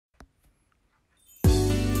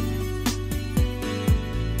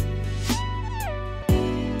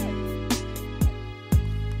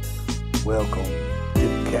Welcome to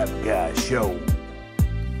the Cap Guy Show,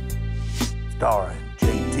 starring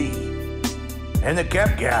JT and the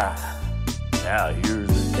Cap Guy. Now here's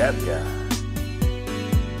the Cap Guy.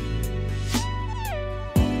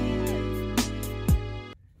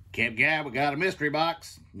 Cap Guy, we got a mystery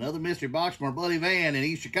box. Another mystery box from our buddy Van in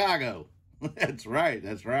East Chicago. That's right,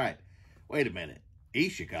 that's right. Wait a minute.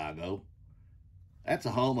 East Chicago? That's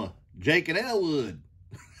a home of Jake and Elwood.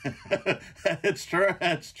 That's true,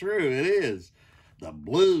 it is. The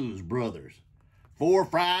Blues Brothers. 4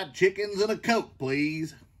 fried chickens and a Coke,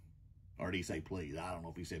 please. Or did he say please? I don't know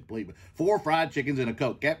if he said please, but 4 fried chickens and a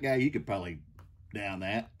Coke. Cap Guy, you could probably down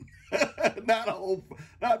that.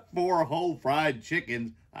 Not 4 whole fried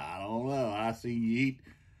chickens. I don't know. I see you eat.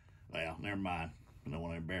 Well, never mind. I don't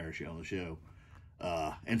want to embarrass you on the show.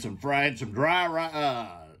 And some dry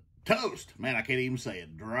toast. Man, I can't even say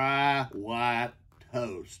it. Dry white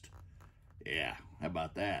toast. Yeah, how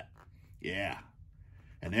about that? Yeah.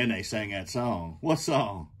 And then they sang that song. What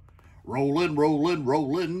song? Rollin', rollin',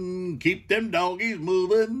 rollin', keep them doggies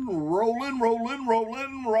moving. Rollin', rollin',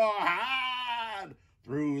 rollin', ride.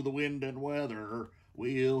 Through the wind and weather,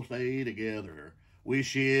 we'll stay together.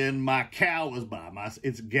 Wishing my cow was by my...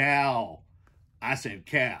 It's gal. I said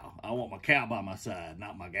cow. I want my cow by my side,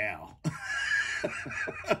 not my gal.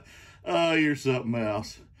 Oh, you're something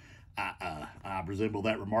else. I resemble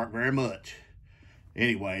that remark very much.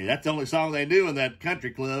 Anyway, that's the only song they knew in that country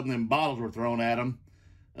club, and then bottles were thrown at them.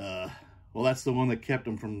 Well, that's the one that kept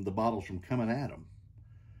them from the bottles from coming at them.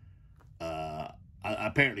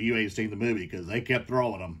 Apparently, you ain't seen the movie because they kept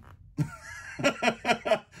throwing them.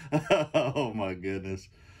 Oh, my goodness.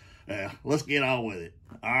 Let's get on with it.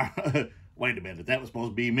 Wait a minute. That was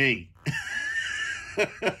supposed to be me.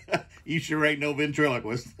 You sure ain't no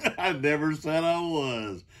ventriloquist. I never said I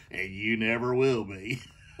was, and you never will be.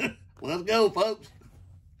 Let's go, folks.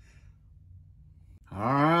 All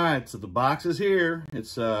right, so the box is here.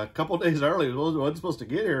 It's a couple days early. It wasn't supposed to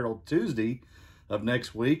get here until Tuesday of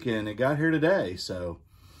next week, and it got here today. So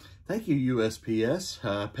thank you,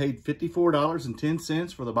 USPS. Paid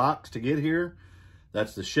 $54.10 for the box to get here.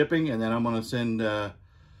 That's the shipping, and then I'm going to send...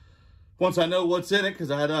 once I know what's in it, because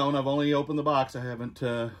I've only opened the box. I haven't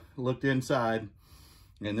looked inside.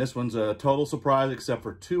 And this one's a total surprise, except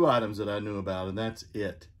for 2 items that I knew about, and that's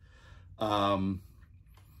it. And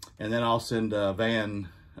then I'll send Van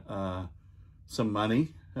some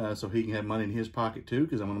money, so he can have money in his pocket too,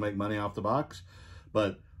 because I'm going to make money off the box.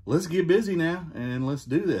 But let's get busy now, and let's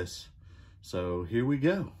do this. So here we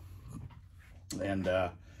go. And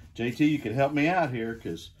JT, you can help me out here,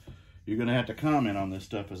 because you're going to have to comment on this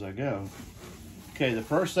stuff as I go. Okay, the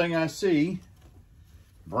first thing I see,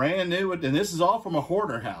 brand new, and this is all from a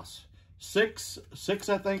hoarder house. Six,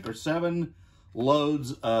 I think, or 7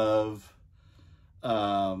 loads of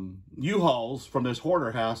U-Hauls from this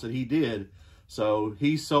hoarder house that he did. So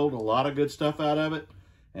he sold a lot of good stuff out of it,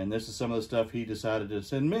 and this is some of the stuff he decided to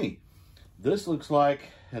send me. This looks like,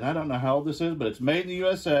 and I don't know how old this is, but it's made in the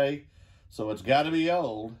USA, so it's got to be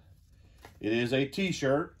old. It is a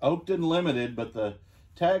t-shirt, Oakton Limited, but the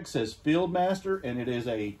tag says Fieldmaster, and it is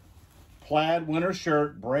a plaid winter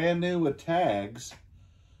shirt, brand new with tags.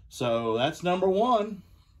 So that's number 1.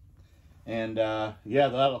 And yeah,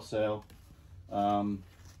 that'll sell.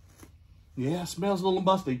 Yeah, it smells a little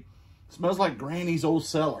musty. It smells like Granny's old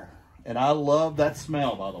cellar. And I love that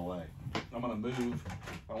smell, by the way. I'm going to move.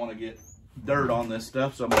 I want to get dirt on this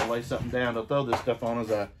stuff, so I'm going to lay something down to throw this stuff on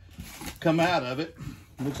as I come out of it.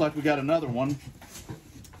 Looks like we got another one.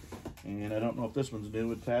 And I don't know if this one's new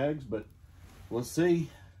with tags, but let's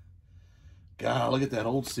see. God, look at that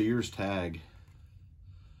old Sears tag.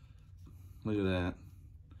 Look at that.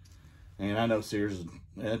 And I know Sears,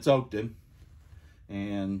 it's Oakton.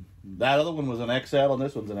 And that other one was an XL, and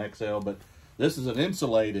this one's an XL, but this is an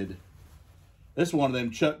insulated. This is one of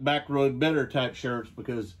them Chuck Backroad Better type shirts,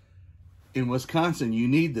 because in Wisconsin, you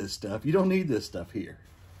need this stuff. You don't need this stuff here.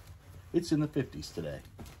 It's in the 50s today.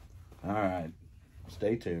 All right.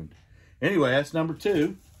 Stay tuned. Anyway, that's number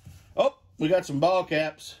 2. Oh, we got some ball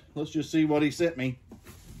caps. Let's just see what he sent me.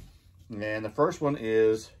 And the first one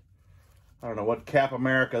is, I don't know what, Cap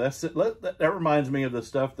America. That's it. That reminds me of the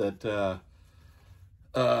stuff that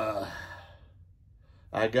I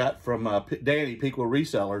got from Danny, Pequot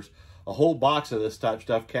Resellers. A whole box of this type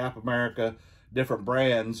stuff, Cap America, different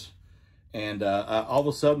brands. And all of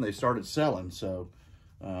a sudden, they started selling. So...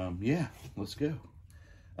 yeah, let's go.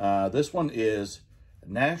 This one is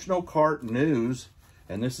National Cart News,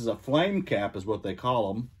 and this is a flame cap is what they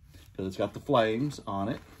call them, because it's got the flames on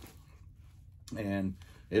it. And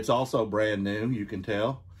it's also brand new, you can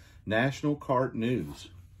tell. National Cart News.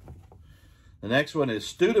 The next one is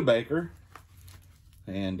Studebaker,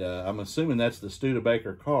 And I'm assuming that's the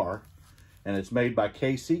Studebaker car. And it's made by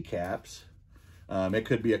KC Caps. It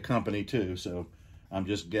could be a company too, so I'm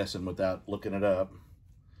just guessing without looking it up.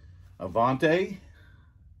 Avante.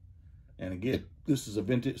 And again, this is a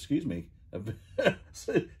vintage, excuse me.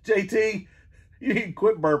 JT, you need to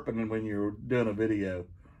quit burping when you're doing a video.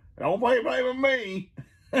 Don't blame me.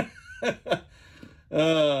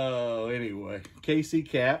 Oh, anyway. KC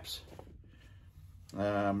Caps.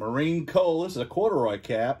 Marine Coal. This is a corduroy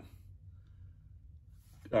cap.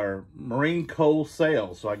 Or Marine Coal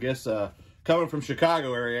Sales. So I guess coming from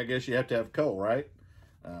Chicago area, I guess you have to have coal, right?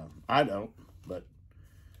 I don't. But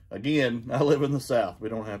again, I live in the South. We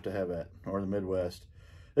don't have to have that. Or the Midwest.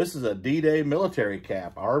 This is a D-Day military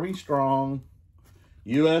cap. Army Strong.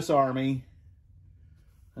 U.S. Army.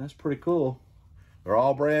 That's pretty cool. They're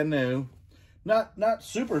all brand new. Not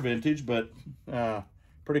super vintage, but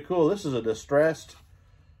pretty cool. This is a distressed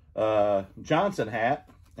Johnson hat.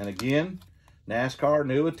 And again, NASCAR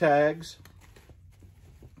new with tags.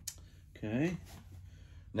 Okay.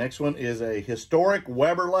 Next one is a historic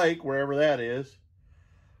Weber Lake, wherever that is.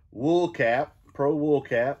 Wool cap, pro wool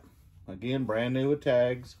cap. Again, brand new with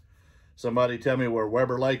tags. Somebody tell me where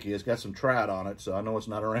Weber Lake is. Got some trout on it, so I know it's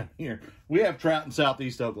not around here. We have trout in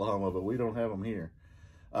southeast Oklahoma, but we don't have them here.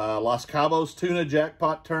 Los Cabos Tuna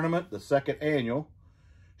Jackpot Tournament, the second annual.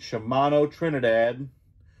 Shimano Trinidad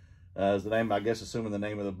is the name, I guess, assuming the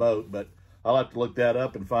name of the boat, but I'll have to look that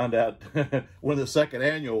up and find out when the second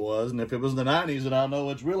annual was, and if it was in the 90s, then I'll know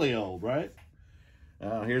it's really old, right?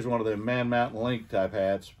 Here's one of the Man Mountain Link type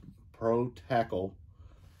hats, Pro Tackle.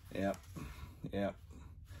 Yep.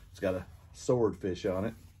 It's got a swordfish on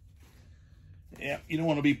it. Yep, you don't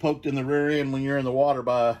want to be poked in the rear end when you're in the water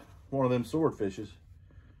by one of them swordfishes.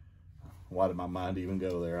 Why did my mind even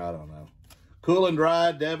go there? I don't know. Cool and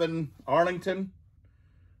Dry, Devon, Arlington,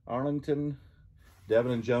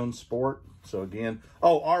 Devon and Jones Sport. So again,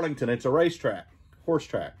 oh, Arlington, it's a racetrack, horse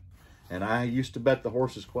track. And I used to bet the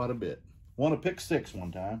horses quite a bit. Won a pick 6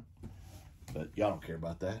 one time, but y'all don't care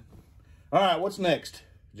about that. All right, what's next,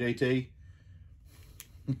 JT?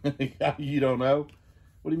 You don't know?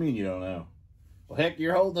 What do you mean you don't know? Well, heck,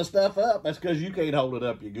 you're holding the stuff up. That's because you can't hold it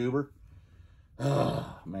up, you goober.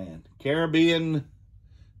 Oh, man. Caribbean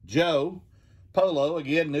Joe Polo,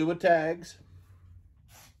 again, new with tags.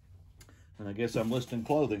 And I guess I'm listing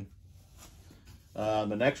clothing.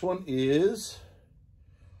 The next one is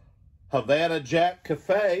Havana Jack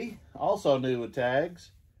Cafe, also new with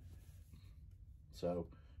tags. So,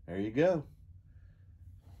 there you go.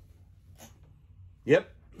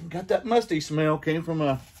 Yep, got that musty smell. Came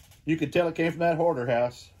from you could tell it came from that hoarder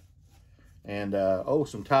house. And, oh,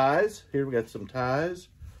 some ties. Here we got some ties.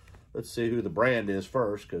 Let's see who the brand is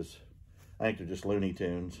first, because I think they're just Looney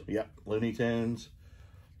Tunes. Yep, Looney Tunes.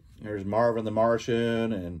 There's Marvin the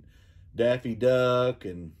Martian and Daffy Duck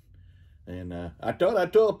and I thought I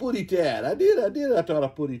told a putty tat. I thought a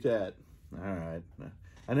putty tat. All right.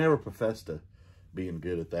 I never professed to being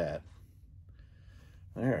good at that.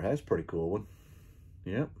 There, that's a pretty cool one.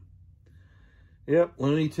 Yep,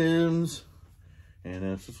 Looney Tunes. And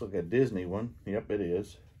it's just like a Disney one. Yep, it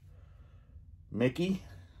is. Mickey.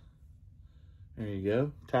 There you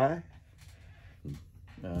go. Ty.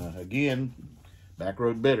 Again,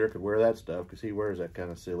 Backroad Bitter could wear that stuff because he wears that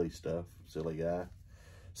kind of silly stuff. Silly guy.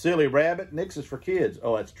 Silly Rabbit. Nix is for kids.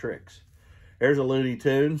 Oh, that's Tricks. There's a Looney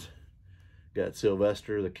Tunes. Got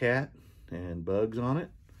Sylvester the cat and Bugs on it.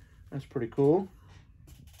 That's pretty cool.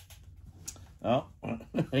 Oh,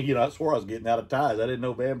 you know, I swore I was getting out of ties. I didn't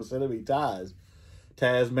know Bama sent me ties.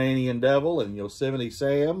 Tasmanian Devil and Yosemite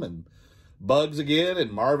Sam and Bugs again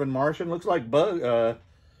and Marvin Martian. Looks like Bugs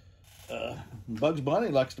Bunny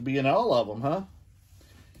likes to be in all of them,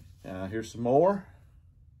 huh? Here's some more.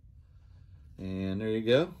 And there you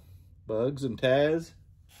go. Bugs and Taz.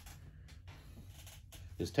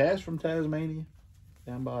 Is Taz from Tasmania?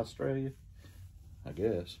 Down by Australia? I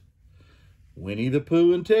guess. Winnie the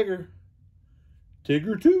Pooh and Tigger.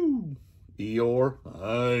 Tigger 2. Eeyore.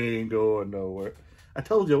 I ain't going nowhere. I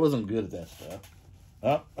told you I wasn't good at that stuff.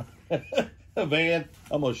 Oh, Van,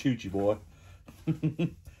 I'm going to shoot you, boy.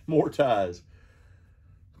 More ties.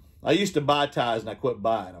 I used to buy ties and I quit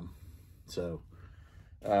buying them. So,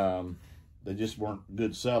 they just weren't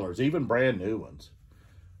good sellers, even brand new ones.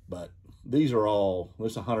 But these are all,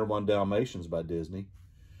 this is 101 Dalmatians by Disney.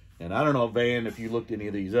 And I don't know, Van, if you looked any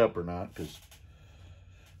of these up or not, because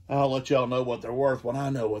I'll let y'all know what they're worth when I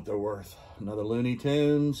know what they're worth. Another Looney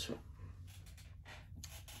Tunes.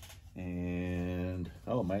 And,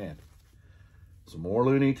 oh man, some more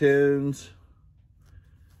Looney Tunes.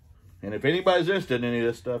 And if anybody's interested in any of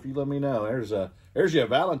this stuff, you let me know. There's your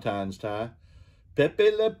Valentine's tie.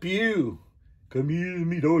 Pepe Le Pew. Come here,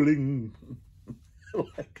 me darling.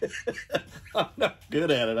 I'm not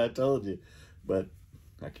good at it, I told you. But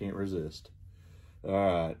I can't resist. All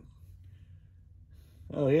right.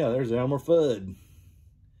 Oh, yeah, there's Elmer Fudd.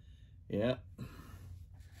 Yep.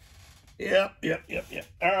 Yep.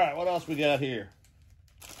 All right, what else we got here?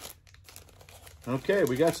 Okay,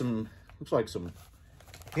 we got some, looks like some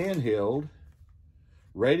handheld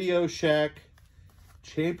Radio Shack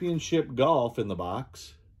Championship Golf in the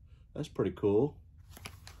box. That's pretty cool.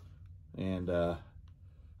 And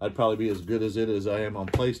I'd probably be as good as it as I am on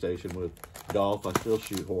PlayStation with golf. I still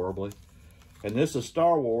shoot horribly. And this is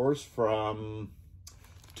Star Wars from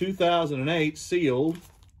 2008, sealed.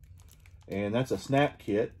 And that's a snap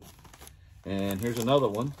kit. And here's another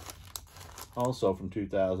one, also from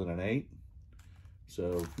 2008.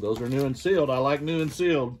 So those are new and sealed. I like new and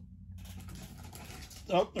sealed.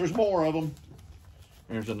 Oh, there's more of them.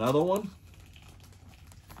 There's another one.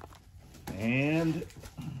 And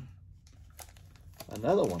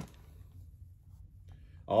another one.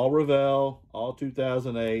 All Revell, all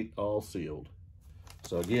 2008, all sealed.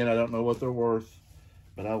 So again, I don't know what they're worth,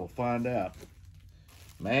 but I will find out.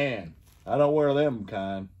 Man, I don't wear them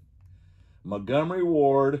kind. Montgomery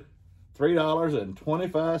Ward,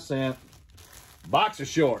 $3.25. Boxer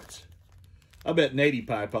shorts. I bet Nady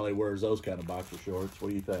Pie probably wears those kind of boxer shorts. What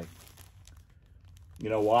do you think? You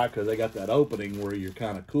know why? Because they got that opening where you're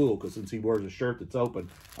kind of cool. Because since he wears a shirt that's open,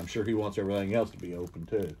 I'm sure he wants everything else to be open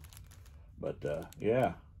too. But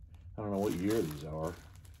yeah, I don't know what year these are.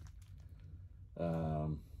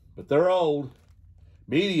 But they're old.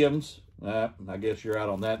 Mediums. I guess you're out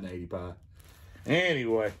on that, Nady Pie.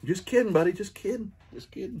 Anyway, just kidding, buddy. Just kidding. Just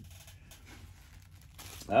kidding.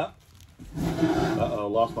 Oh. Uh-oh,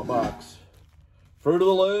 lost my box. Fruit of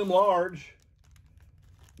the Loom, large.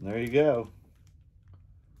 There you go.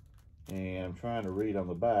 And I'm trying to read on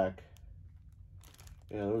the back.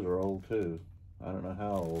 Yeah, those are old too. I don't know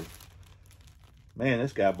how old. Man,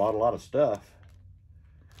 this guy bought a lot of stuff.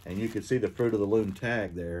 And you can see the Fruit of the Loom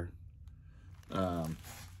tag there.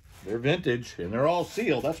 They're vintage, and they're all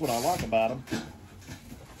sealed. That's what I like about them.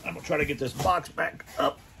 I'm going to try to get this box back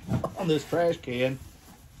up on this trash can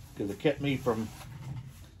because it kept me from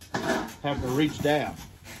having to reach down.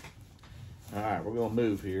 All right, we're going to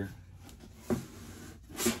move here.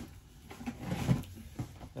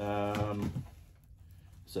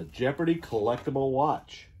 It's a Jeopardy collectible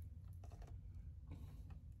watch.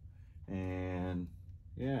 And,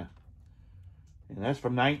 yeah. And that's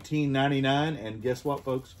from 1999. And guess what,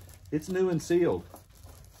 folks? It's new and sealed.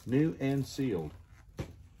 New and sealed.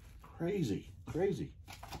 Crazy, crazy.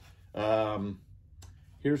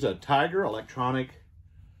 Here's a Tiger electronic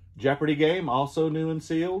Jeopardy game, also new and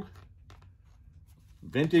sealed.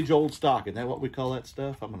 Vintage old stock. Isn't that what we call that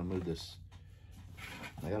stuff? I'm going to move this.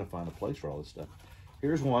 I got to find a place for all this stuff.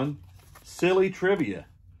 Here's one. Silly trivia.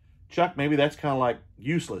 Chuck, maybe that's kind of like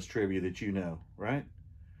useless trivia that you know, right?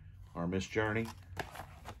 Or Miss Journey.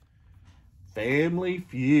 Family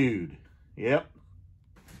Feud. Yep.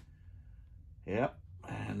 Yep.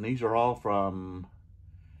 And these are all from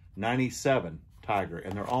 97 Tiger.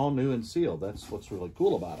 And they're all new and sealed. That's what's really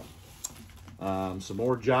cool about them. Some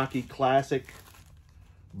more Jockey Classic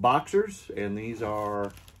boxers. And these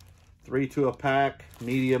are 3 to a pack.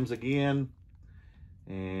 Mediums again.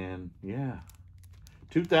 And yeah.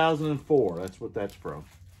 2004. That's what that's from.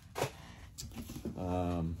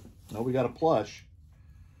 Oh, we got a plush.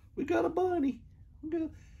 We got a bunny.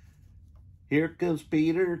 Here comes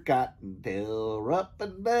Peter Cottontail, up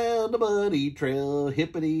and down the bunny trail,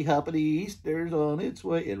 hippity hoppity, Easter's on its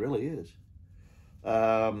way. It really is.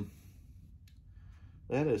 That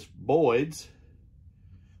is Boyd's.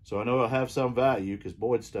 So I know it'll have some value because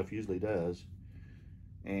Boyd's stuff usually does.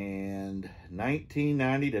 And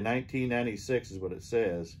 1990 to 1996 is what it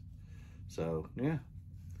says. So, yeah.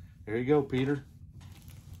 There you go, Peter.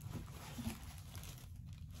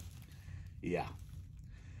 Yeah.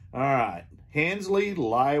 All right. Hensley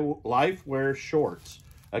Lifewear shorts.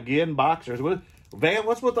 Again, boxers. Van,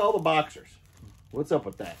 what's with all the boxers? What's up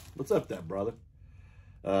with that? What's up with that, brother?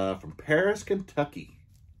 From Paris, Kentucky.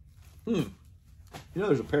 You know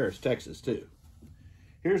there's a Paris, Texas, too.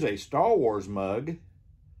 Here's a Star Wars mug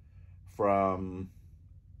from...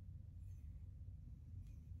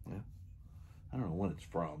 Well, I don't know when it's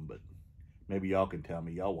from, but maybe y'all can tell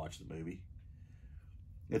me. Y'all watch the movie.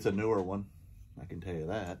 It's a newer one. I can tell you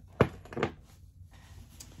that.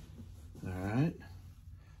 All right.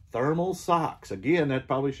 Thermal socks. Again, that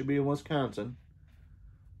probably should be in Wisconsin.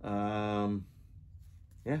 Yeah.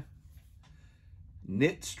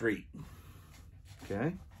 Knit Street.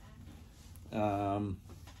 Okay. Oh,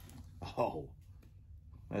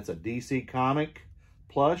 That's a DC comic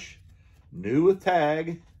plush, new with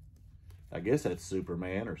tag. I guess that's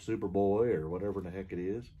Superman or Superboy or whatever the heck it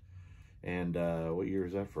is. And what year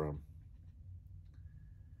is that from?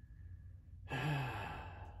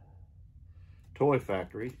 Toy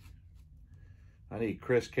Factory. I need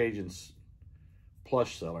Chris Cajun's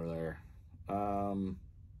plush seller there. I'm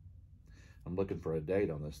looking for a date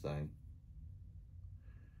on this thing.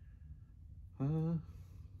 Man,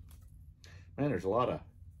 there's a lot of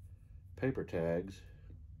paper tags.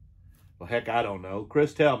 Well, heck, I don't know.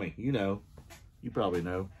 Chris, tell me. You know. You probably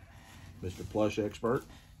know. Mr. Plush Expert.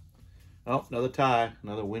 Oh, another tie.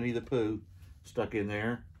 Another Winnie the Pooh stuck in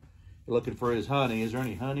there. You're looking for his honey. Is there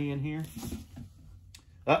any honey in here?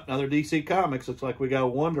 Oh, another DC Comics. Looks like we got a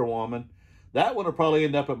Wonder Woman. That one will probably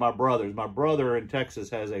end up at my brother's. My brother in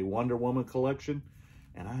Texas has a Wonder Woman collection,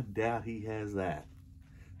 and I doubt he has that.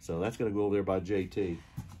 So that's going to go over there by JT.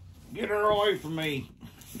 Get her away from me.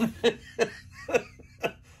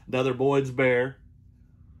 Another Boyd's Bear.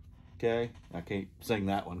 Okay. I can't sing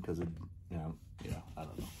that one because, yeah, I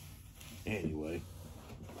don't know. Anyway.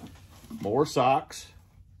 More socks.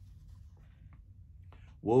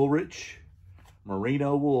 Woolrich.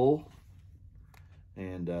 Merino wool.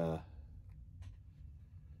 And,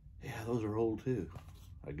 yeah, those are old too,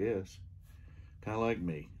 I guess. Kind of like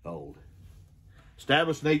me, old.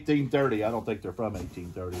 Established in 1830. I don't think they're from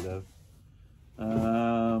 1830, though.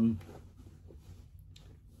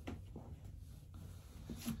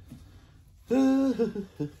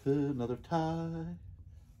 Another tie.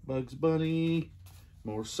 Bugs Bunny.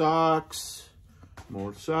 More socks.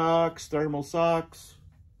 More socks. Thermal socks.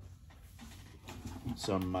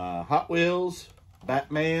 Some Hot Wheels.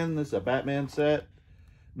 Batman. This is a Batman set.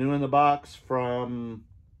 New in the box from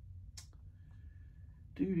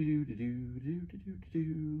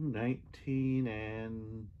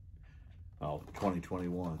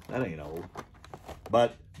 2021. That ain't old.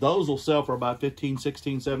 But those will sell for about $15,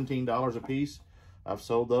 $16, $17 a piece. I've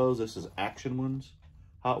sold those. This is Action Ones,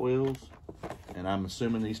 Hot Wheels. And I'm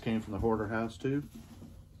assuming these came from the Hoarder House too.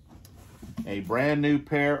 A brand new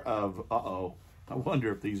pair of, I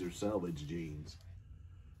wonder if these are salvage jeans.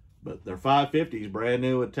 But they're 550s, brand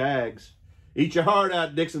new with tags. Eat your heart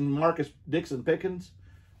out, Dixon Pickens.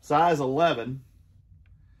 Size 11.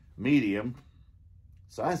 Medium.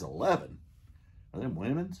 Size 11. Are them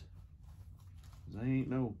women's? They ain't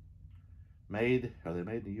no made. Are they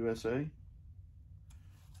made in the USA?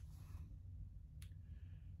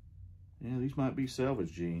 Yeah, these might be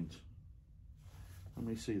salvage jeans. Let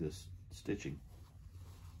me see this stitching.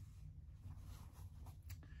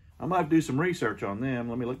 I might do some research on them.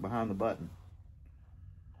 Let me look behind the button.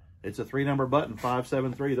 It's a 3-number button,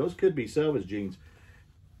 573. Those could be salvage jeans.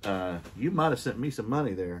 You might have sent me some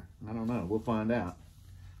money there. I don't know. We'll find out.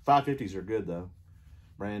 550s are good, though.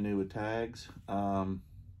 Brand new with tags.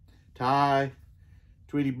 Tie.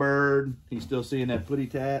 Tweety Bird. He's still seeing that footy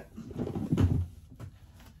tat.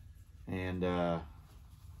 And,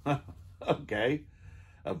 okay.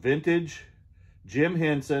 A vintage Jim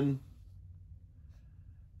Henson.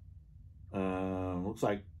 Looks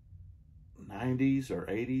like 90s or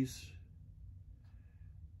 80s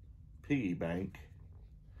piggy bank.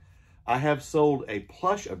 I have sold a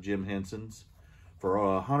plush of Jim Henson's for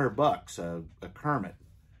 $100, a Kermit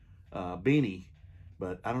beanie,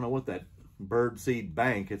 but I don't know what that bird seed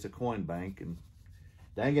bank. It's a coin bank, and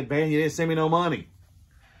dang it, Van, you didn't send me no money.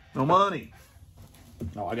 No money.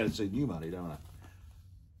 Oh, I got to send you money, don't I?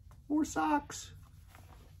 More socks.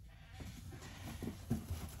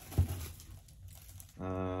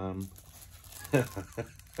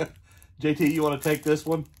 JT, you want to take this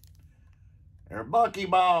one? They're Bucky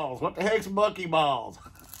balls. What the heck's Bucky balls?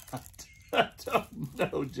 I don't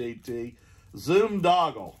know, JT. Zoom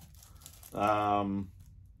doggle.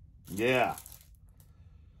 Yeah.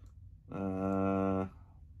 I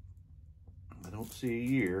don't see a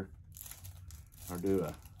year. Or do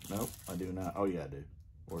I? Nope, I do not. Oh, yeah, I do.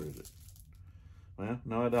 Where is it? Well,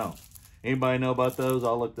 no, I don't. Anybody know about those?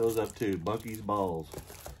 I'll look those up, too. Bucky's balls.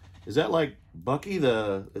 Is that like Bucky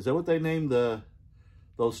the... Is that what they named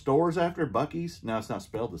those stores after? Bucky's? No, it's not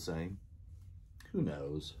spelled the same. Who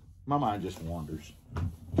knows? My mind just wanders.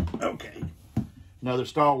 Okay. Another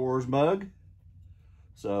Star Wars mug.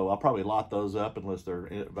 So I'll probably lot those up unless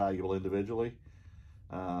they're valuable individually.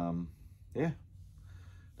 Yeah.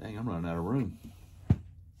 Dang, I'm running out of room.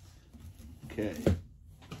 Okay.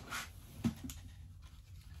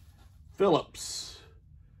 Philips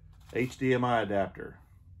HDMI adapter.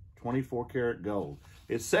 24 karat gold.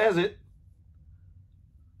 It says it.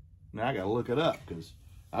 Now I gotta look it up because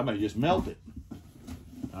I may just melt it.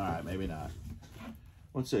 All right, maybe not.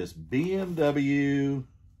 What's this? BMW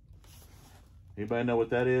Anybody know what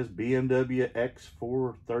that is? BMW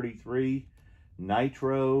X433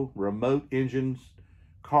 Nitro remote engines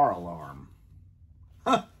car alarm.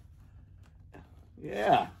 Huh.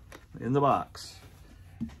 Yeah, in the box.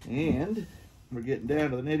 And we're getting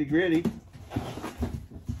down to the nitty gritty.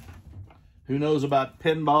 Who knows about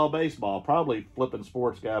pinball baseball? Probably flipping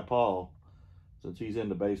sports guy Paul, since he's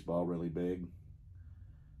into baseball really big.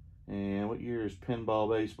 And what year is pinball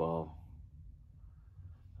baseball?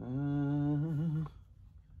 What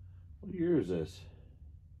year is this?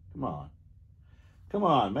 Come on. Come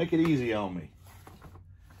on, make it easy on me.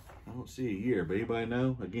 I don't see a year, but anybody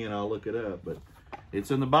know? Again, I'll look it up, but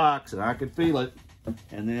it's in the box and I can feel it.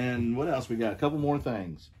 And then what else we got? A couple more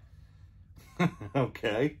things.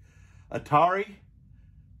 Okay. Atari,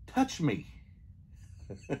 touch me.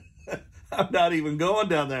 I'm not even going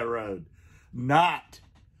down that road. Not.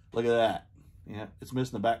 Look at that. Yeah, it's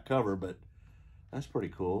missing the back cover, but that's pretty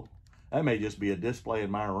cool. That may just be a display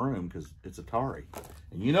in my room because it's Atari.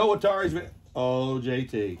 And you know Atari's been... Oh,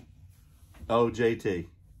 JT. Oh, JT.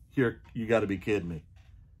 You got to be kidding me.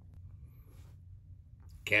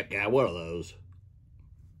 Cat guy, what are those?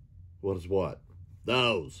 What is what?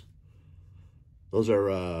 Those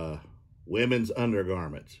are women's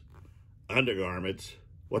undergarments. Undergarments?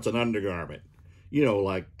 What's an undergarment? You know,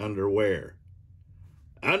 like underwear.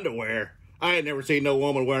 Underwear? I ain't never seen no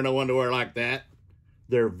woman wear no underwear like that.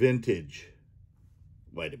 They're vintage.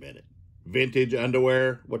 Wait a minute. Vintage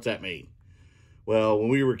underwear? What's that mean? Well, when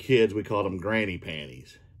we were kids, we called them granny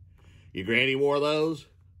panties. Your granny wore those?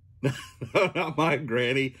 No, not my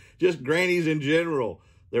granny. Just grannies in general.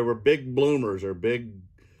 There were big bloomers or big...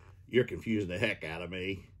 You're confusing the heck out of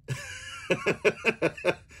me.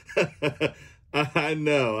 I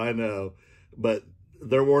know. But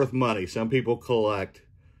they're worth money. Some people collect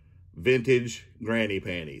vintage granny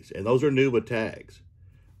panties. And those are new with tags.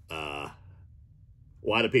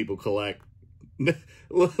 Why do people collect?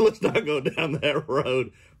 Let's not go down that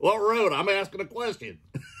road. What road? I'm asking a question.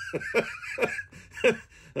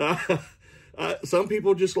 Some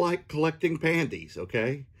people just like collecting panties,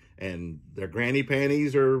 okay? And their granny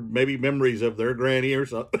panties or maybe memories of their granny or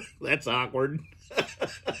something. That's awkward.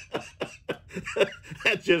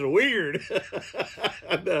 That's just weird.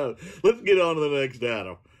 No, let's get on to the next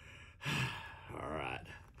item. All right.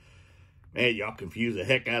 Man, y'all confuse the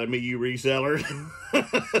heck out of me, you resellers. Well,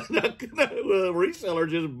 resellers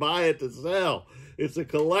just buy it to sell. It's the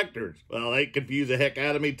collectors. Well, they confuse the heck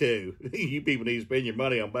out of me, too. You people need to spend your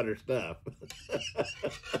money on better stuff.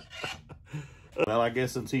 Well, I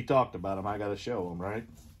guess since he talked about them, I got to show them, right?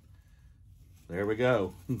 There we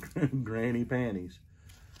go. Granny panties.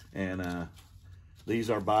 And these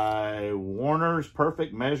are by Warner's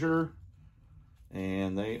Perfect Measure.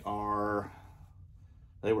 And they were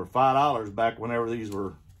 $5 back whenever these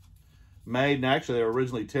were made. And actually, they were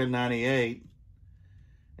originally $10.98.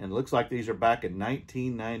 And it looks like these are back in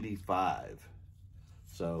 1995.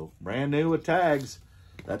 So, brand new with tags.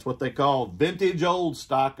 That's what they call vintage old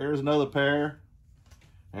stock. There's another pair.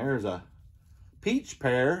 There's a peach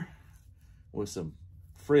pair with some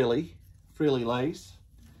frilly lace.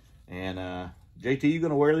 And, JT, you going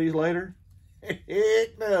to wear these later?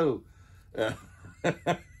 Heck no.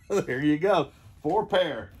 There you go. 4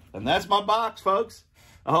 pair. And that's my box, folks.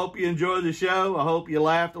 I hope you enjoyed the show. I hope you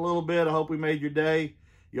laughed a little bit. I hope we made your day.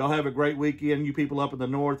 Y'all have a great weekend. You people up in the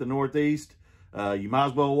north and northeast, you might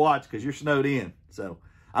as well watch because you're snowed in. So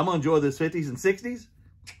I'm going to enjoy this 50s and 60s.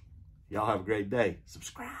 Y'all have a great day.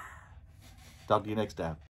 Subscribe. Talk to you next time.